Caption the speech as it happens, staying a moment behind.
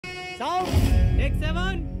Sound. Take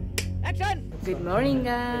 7. Action. Good morning,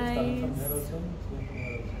 guys.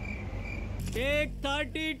 Take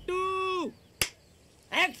 32.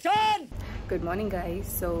 Action. Good morning, guys.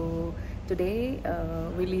 So today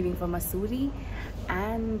we're leaving for Mussoorie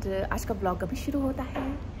and आज का vlog अभी शुरू होता है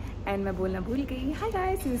and मैं बोलना भूल गई. Hi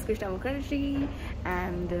guys, this is Krishna Mukherjee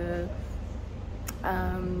and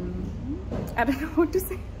I don't know what to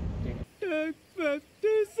say. Take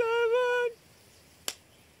 57.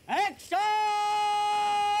 Action.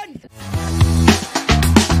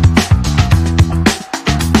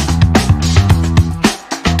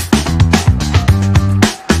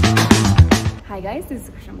 Hi guys, this is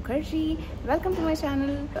Krishna Mukherjee. Welcome to my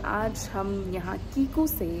channel. आज हम यहाँ कीको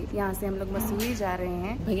से हम लोग मसूरी जा रहे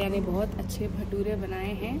हैं. भैया ने बहुत अच्छे भटूरे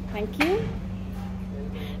बनाए हैं. Thank you.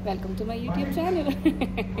 Welcome to my YouTube channel.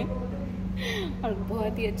 और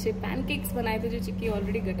बहुत ही अच्छे पैनकेक्स बनाए थे जो चिक्की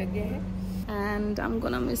ऑलरेडी गटक गया है. And I'm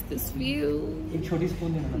gonna miss this view. एक छोटी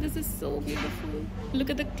स्पून देना. This is so beautiful. Look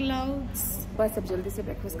at the clouds. बस अब जल्दी से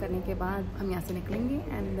ब्रेकफास्ट करने के बाद हम यहाँ से निकलेंगे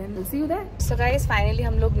and then we'll see you there. So guys, finally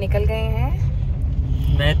हम लोग निकल गए हैं.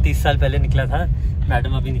 मैं 30 साल पहले निकला था,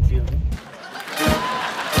 मैडम अभी निकली होगी.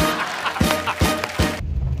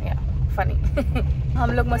 Yeah, funny. हम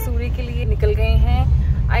लोग मसूरी के लिए निकल गए हैं.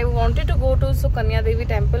 I wanted to go to Sukanya Devi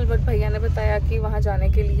temple but भैया ने बताया कि वहाँ जाने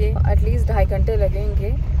के लिए एटलीस्ट 2.5 घंटे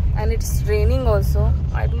लगेंगे and it's raining also.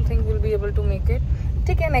 I don't think we'll be able to make it.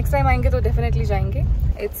 ठीक है, नेक्स्ट टाइम आएंगे तो डेफिनेटली जाएंगे.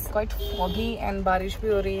 It's quite foggy and बारिश भी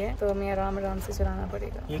हो रही है तो हमें आराम से चलाना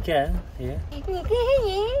पड़ेगा. ये क्या है? ये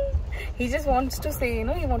He just wants to say, you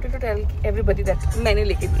know, he wanted to tell everybody that मैंने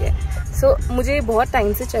लेके दिया है. So मुझे बहुत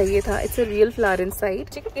टाइम से चाहिए था. It's a real flower inside.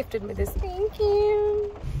 Chicken gifted me this. Thank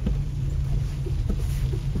you.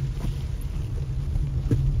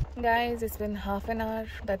 Guys, it's been half an hour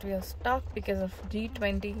that we are stuck because of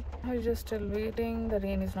G20. We're just still waiting. The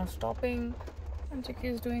rain is not stopping. And Chicky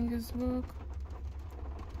is doing his work.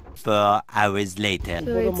 4 hours later.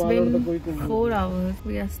 So it's been 4 hours.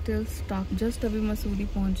 We are still stuck. Just abhi Mussoorie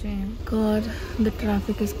पहुंचे हैं. God, the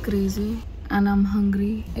traffic is crazy. And I'm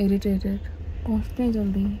hungry, irritated. पहुंचते हैं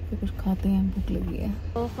जल्दी फिर कुछ खाते हैं, भूख लगी है.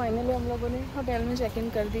 तो फाइनली हम लोगों ने होटल में चेक इन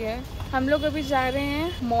कर दिया है. हम लोग अभी जा रहे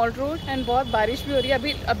हैं मॉल रोड एंड बहुत बारिश भी हो रही है.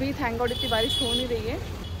 अभी थैंक गॉड इतनी बारिश हो नहीं रही है.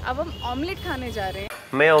 अब हम ऑमलेट खाने जा रहे हैं.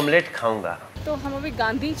 मैं ऑमलेट खाऊंगा. तो हम अभी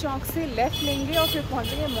गांधी चौक से लेफ्ट लेंगे और फिर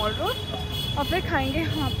पहुंचेंगे मॉल रोड और फिर खाएंगे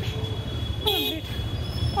वहाँ पे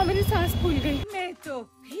ऑमलेट. और मेरी सांस फूल गई. मैं तो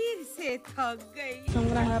फिर से थक गई. So I'm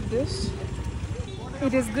gonna have this.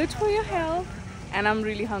 It is good for your health. And I'm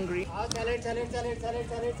really hungry.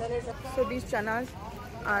 So these chanas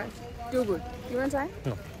are too good. You want to try?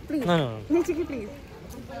 No. Please. No. No, Chicky, please.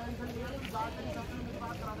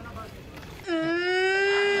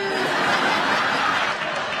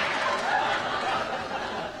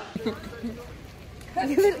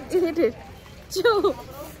 You will eat it. Chew.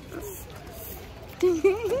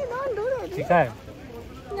 Don't do that. ठीक है.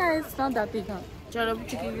 Yeah, it's not that big. चलो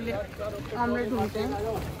चिकी के लिए omelette ढूंढते हैं.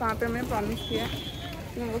 कहाँ पे मैंने प्रॉमिस किया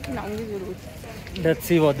मैं वो खिलाऊंगी जरूर. Let's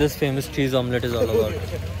see what this famous cheese omelette is all about.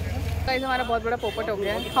 Guys हमारा बहुत बड़ा पोपट हो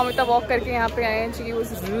गया है. हम इतना वॉक करके यहाँ पे आए हैं. चिकी was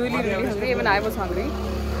really hungry. Even I was hungry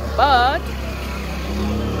but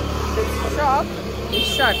this shop is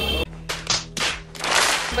shut.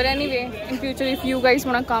 But anyway, in future if you guys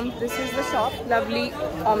wanna come, this is the shop. Lovely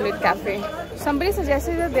omelette cafe. Somebody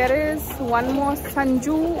suggested that there is one more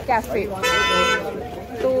Sanju cafe.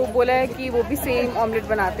 तो बोला है कि वो भी same omelette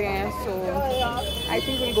बनाते हैं. So I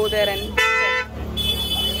think we'll go there and check.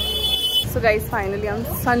 So guys, finally हम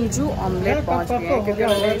Sanju omelette पहुंच गए हैं क्योंकि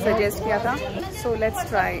उन्होंने सजेस्ट किया था. So let's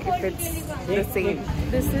try if it's the same.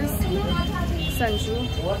 This is Sanju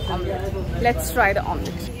omelette. Let's try the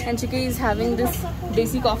omelette. And Chicky is having this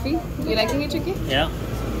desi coffee. You liking it, Chicky? Yeah.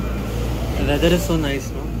 The weather is so nice,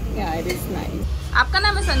 no? Yeah, it is nice. आपका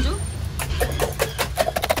नाम है संजू?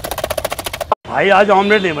 भाई आज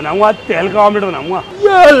omelette नहीं बनाऊंगा, तेल का omelette बनाऊंगा.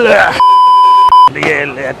 ये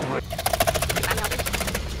ले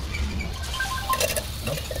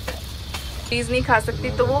चीज़ नहीं खा सकती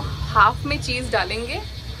तो वो हाफ में चीज़ डालेंगे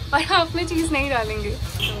और हाफ में चीज़ नहीं डालेंगे.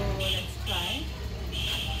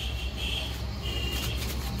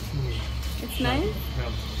 Nice.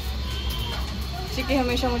 चिकी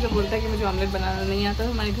हमेशा मुझे बोलता है कि मुझे ऑमलेट बनाना नहीं आता.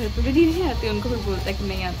 हमारे घर पे भी नहीं आते, उनको भी बोलता है कि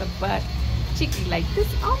नहीं आता. But chikki like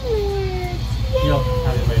this omelette.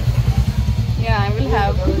 Yeah, I will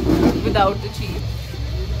have without the cheese.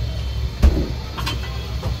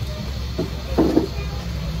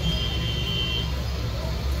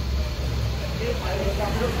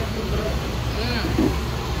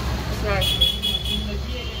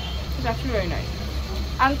 It's actually very nice.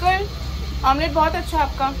 Uncle omelette बहुत अच्छा है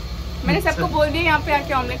आपका. मैंने सबको बोल दिया यहाँ पे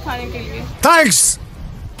आके ऑमलेट खाने के लिए। Thanks,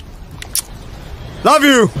 love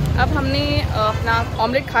you. अब हमने अपना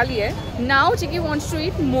ऑमलेट खा लिया है। Now chikki wants to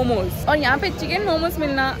eat momos, और यहाँ पे चिकन मोमोज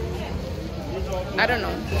मिलना I don't know.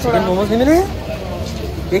 Chicken momos नहीं मिले?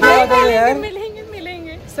 ये क्या बात है यार?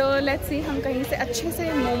 मिलेंगे। सो लेट्स सी, हम कहीं से अच्छे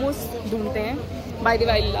से मोमोज ढूंढते हैं। By the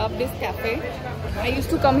way, I love this cafe. I used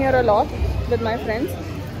to come here a lot with my friends,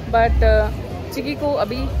 but चिकी को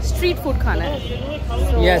अभी स्ट्रीट फूड खाना है।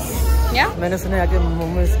 यस, या मैंने सुना है कि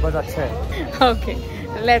मोमोज बहुत अच्छा है। Okay,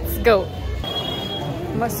 let's go.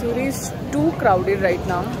 Mussoorie is too crowded right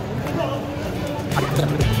now.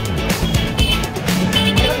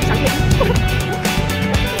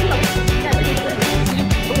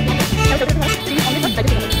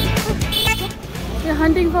 We're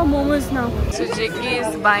hunting for momos now. So Jackie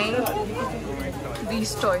is buying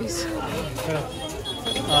these toys.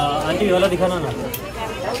 Aunty ये वाला दिखाना ना,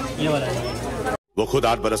 ये वाला है। वो खुद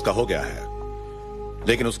 8 बरस का हो गया है,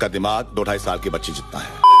 लेकिन उसका दिमाग 2-2.5 साल की बच्ची जितना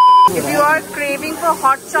है। If you are craving for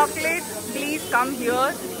hot chocolate, please come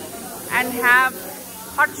here and have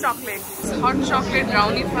hot chocolate. Hot chocolate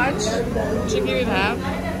brownie fudge. Chicky will have.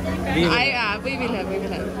 We will have.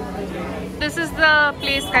 This is the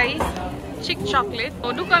place, guys. Chick chocolate.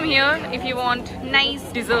 So do come here if you want nice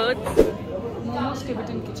desserts. Momo's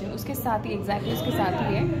Tibetan kitchen. उसके साथ ही exactly उसके साथ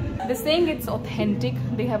ही है. They're saying it's authentic.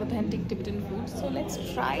 They have authentic Tibetan food. So let's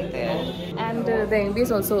try there. And the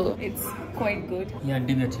ambience also, it's quite good. ये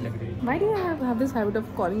aunty भी अच्छी लग रही है। Why do you have this habit of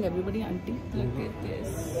calling everybody auntie? Look at this.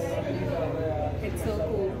 It's so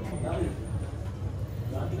cool.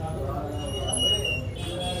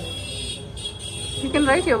 You can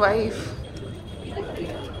write your wife.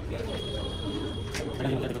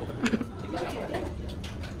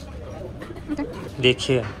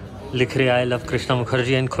 देखिए, लिख रही है I love Krishna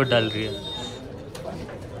Mukherjee and खुद डाल रही है।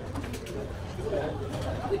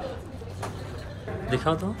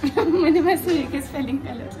 दिखाओ तो। मैंने वैसे एक स्पेलिंग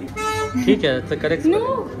गलत लिखी। ठीक है, it's a correct No,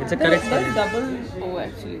 it's a correct spelling. double O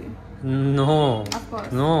actually.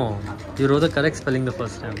 No, you wrote the correct spelling the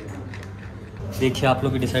first time. देखिए, आप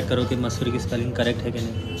लोग भी डिसाइड करो कि मसूरी की स्पेलिंग करेक्ट है कि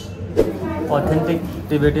नहीं। Authentic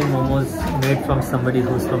Tibetan momos made from somebody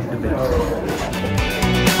who is from Tibet.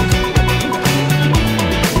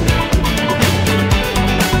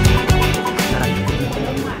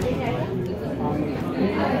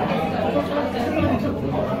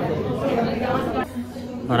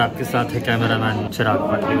 और आपके साथ है कैमरामैन चिराग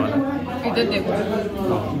बाटलीवाला। इधर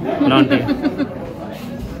देखो। Laundry.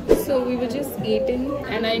 So we were just eating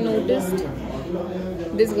and I noticed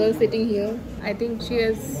this girl sitting here. I think she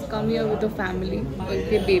has come here with her family.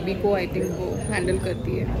 उनके baby को I think वो handle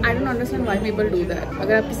करती है. I don't understand why people do that.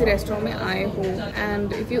 अगर आप किसी restaurant में आए हो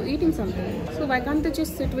and if you're eating something, so why can't they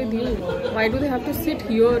just sit with you? Why do they have to sit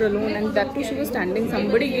here alone? And that too she was standing.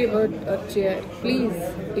 Somebody gave her a chair. Please,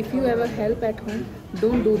 if you ever help at home,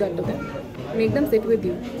 don't do that to them. Make them sit with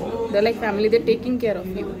you. They're like family. They're taking care of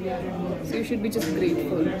you. So you should be just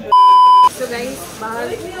grateful. So guys,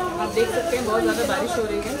 बाहर आप देख सकते हैं बहुत ज़्यादा बारिश हो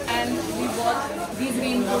रही है and we bought these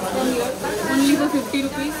raincoats from here only for 50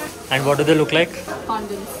 rupees. And what do they look like?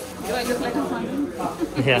 Condoms. Do I look like a condom?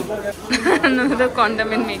 Yeah. Another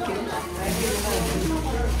condom in making.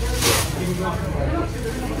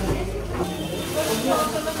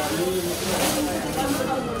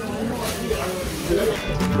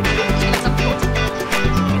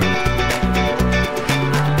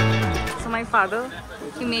 So my father,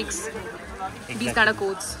 he makes these kind of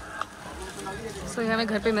coats. So ये हमें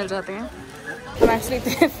घर पे मिल जाते हैं. हम actually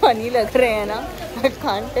इतने funny लग रहे हैं ना, I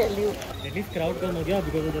can't tell you. At least crowd कम हो गया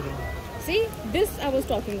because of the rain. See, this I was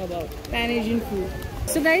talking about. Pan-Asian food.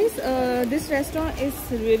 So guys, this restaurant is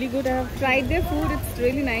really good. I have tried their food. It's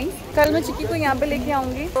really nice. कल मैं चिक्की को यहाँ पे लेके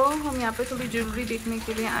आऊँगी. तो हम यहाँ पे थोड़ी ज्वेलरी देखने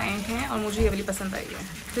के लिए आए हैं और मुझे ये वाली पसंद आई है.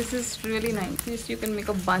 This is really nice. This you can make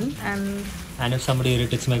a bun and. And if somebody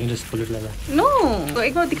irritates me, I can just pull it like that. No. तो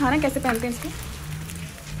एक बार दिखाना कैसे पहनते हैं इसको.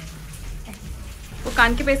 वो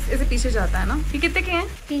कान के पैसे ऐसे पीछे जाता है ना. ये कितने के हैं?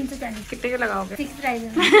 340. कितने के लगाओगे? फिक्स प्राइस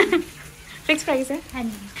है. फिक्स प्राइस है? हाँ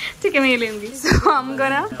जी. ठीक है, मैं ये लूँगी. So I'm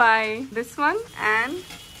gonna buy this one and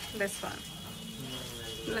this one.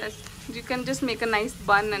 You can just make a nice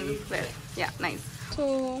bun and wear it. Yeah, nice. So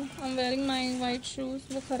I'm wearing my white shoes.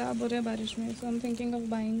 वो खराब हो रहे हैं बारिश में. So I'm thinking of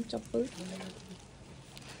buying chappal.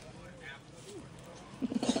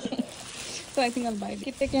 So I think I'll buy it.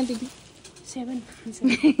 कितने के हैं दीदी? 7.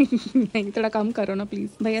 नहीं, थोड़ा कम करो ना प्लीज.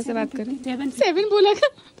 भैया से बात करें. 7 बोला था,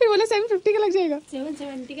 फिर बोला 750 का लग जाएगा.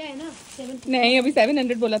 770 का है ना. 750. नहीं, अभी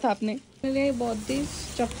 700 बोला था आपने. I bought these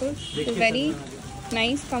chappals. Very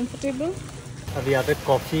nice, comfortable. अभी यहाँ पे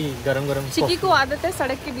कॉफी गरम चिकी को आदत है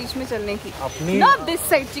सड़क के बीच में चलने की। अपनी Not this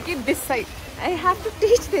side, chikki this side. I have to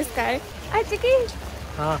teach this guy. चिकी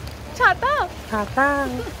हाँ छाता।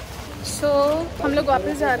 So हम लोग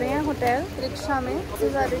वापस जा रहे हैं होटल रिक्शा में,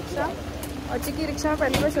 रिक्शा, और चिकी रिक्शा में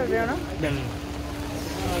पहली बार चल रहे हो ना?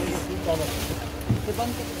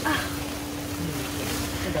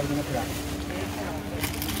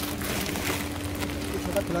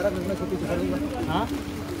 हाँ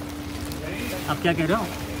आप क्या कह रहे हो?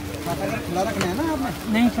 खुला रखना है ना आपने?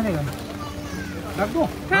 नहीं चलेगा, रख दो।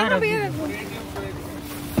 हाँ भैया रखो।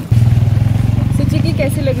 चिकी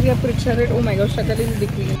कैसी लग रही है आपको rickshaw rate? Oh my God शक्ल ही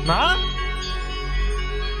दिख रही है। माँ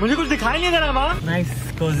मुझे कुछ दिखाई नहीं दे रहा माँ। Nice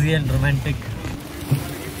Cozi and romantic.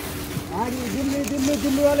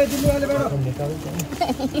 Delhi वाले बैठो।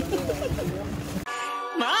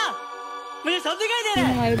 माँ मुझे सब दिखाई दे रहा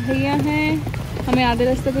है। हमारे भैया हैं, हमें आधे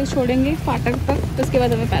रास्ते पे छोड़ेंगे फाटक तक, तो उसके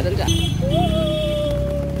बाद हमें पैदल जाना।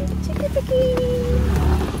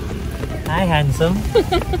 हाय हैंडसम।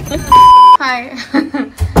 हाय।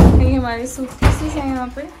 ये हमारी सूटकेसेस हैं यहाँ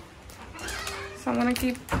पे। So I'm gonna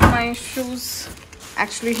keep my shoes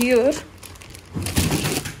actually here.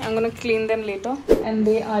 I'm gonna clean them later. And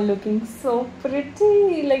they are looking so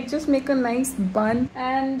pretty. Like just make a nice bun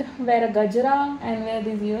and wear a gajra and wear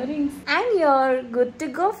these earrings. And you're good to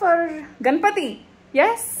go for Ganpati.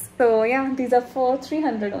 Yes. So yeah, these are for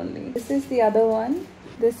 300 only. This is the other one.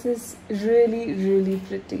 This is really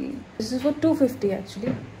pretty. This is for 250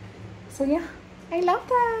 actually. So yeah, I love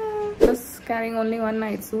that. Just carrying only one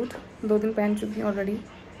night suit. 2 दिन पहन चुकी हूँ already.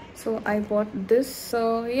 So I bought this. So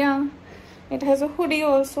yeah, it has a hoodie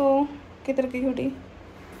also. किधर की hoodie?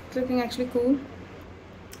 It's looking actually cool.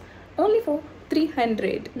 Only for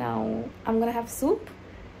 300. Now I'm gonna have soup.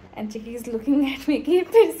 And Chicky is looking at me कि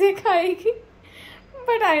फिर से खाएगी.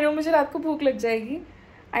 But I know मुझे रात को भूख लग जाएगी.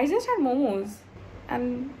 I just had momos and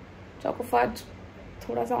choco fudge,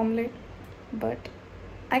 थोड़ा सा omelette, but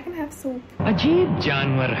I can have soup. अजीब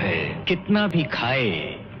जानवर है, कितना भी खाए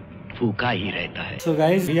भूखा ही रहता है. So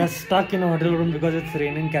guys, we are stuck in a hotel room because it's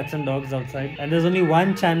raining cats and dogs outside, and there's only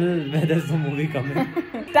one channel where there's a movie coming.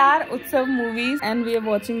 Star Utsav movies, and we are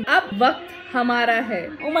watching. अब वक्त हमारा है.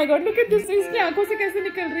 Oh my God, look at this! इसकी आंखों से कैसे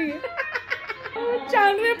निकल रही है?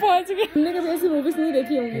 चांद में पहुंच गए. हमने कभी ऐसी मूवीज नहीं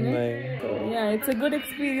देखी होंगी ना? So yeah, it's a good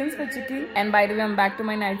experience for Chicky. And by the way, I'm back to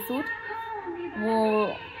my night suit. वो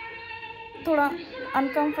थोड़ा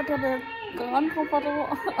अनकंफर्टेबल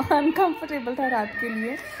था रात के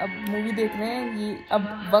लिए. अब मूवी देख रहे हैं. ये अब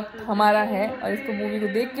वक्त हमारा है और इसको मूवी को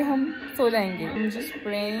देख के हम सो जाएंगे. I'm just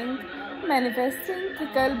praying, manifesting कि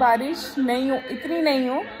कल बारिश नहीं हो, इतनी नहीं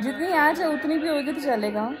हो जितनी आज है, उतनी भी होगी तो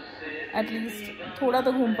चलेगा. एटलीस्ट थोड़ा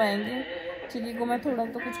तो घूम पाएंगे. चिकी को मैं थोड़ा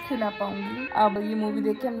तो कुछ खिला पाऊंगी. अब ये मूवी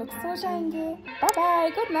देख के हम लोग सो जाएंगे. Bye bye,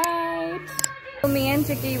 good night. So me and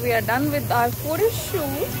Chicky, we are done with our photo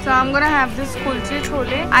shoot. So I'm gonna have this kulche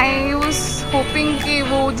chole. I was hoping कि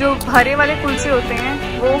वो जो भरे वाले कुलचे होते हैं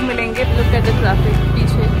वो मिलेंगे. Look at the traffic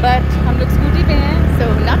पीछे. But हम लोग स्कूटी पे हैं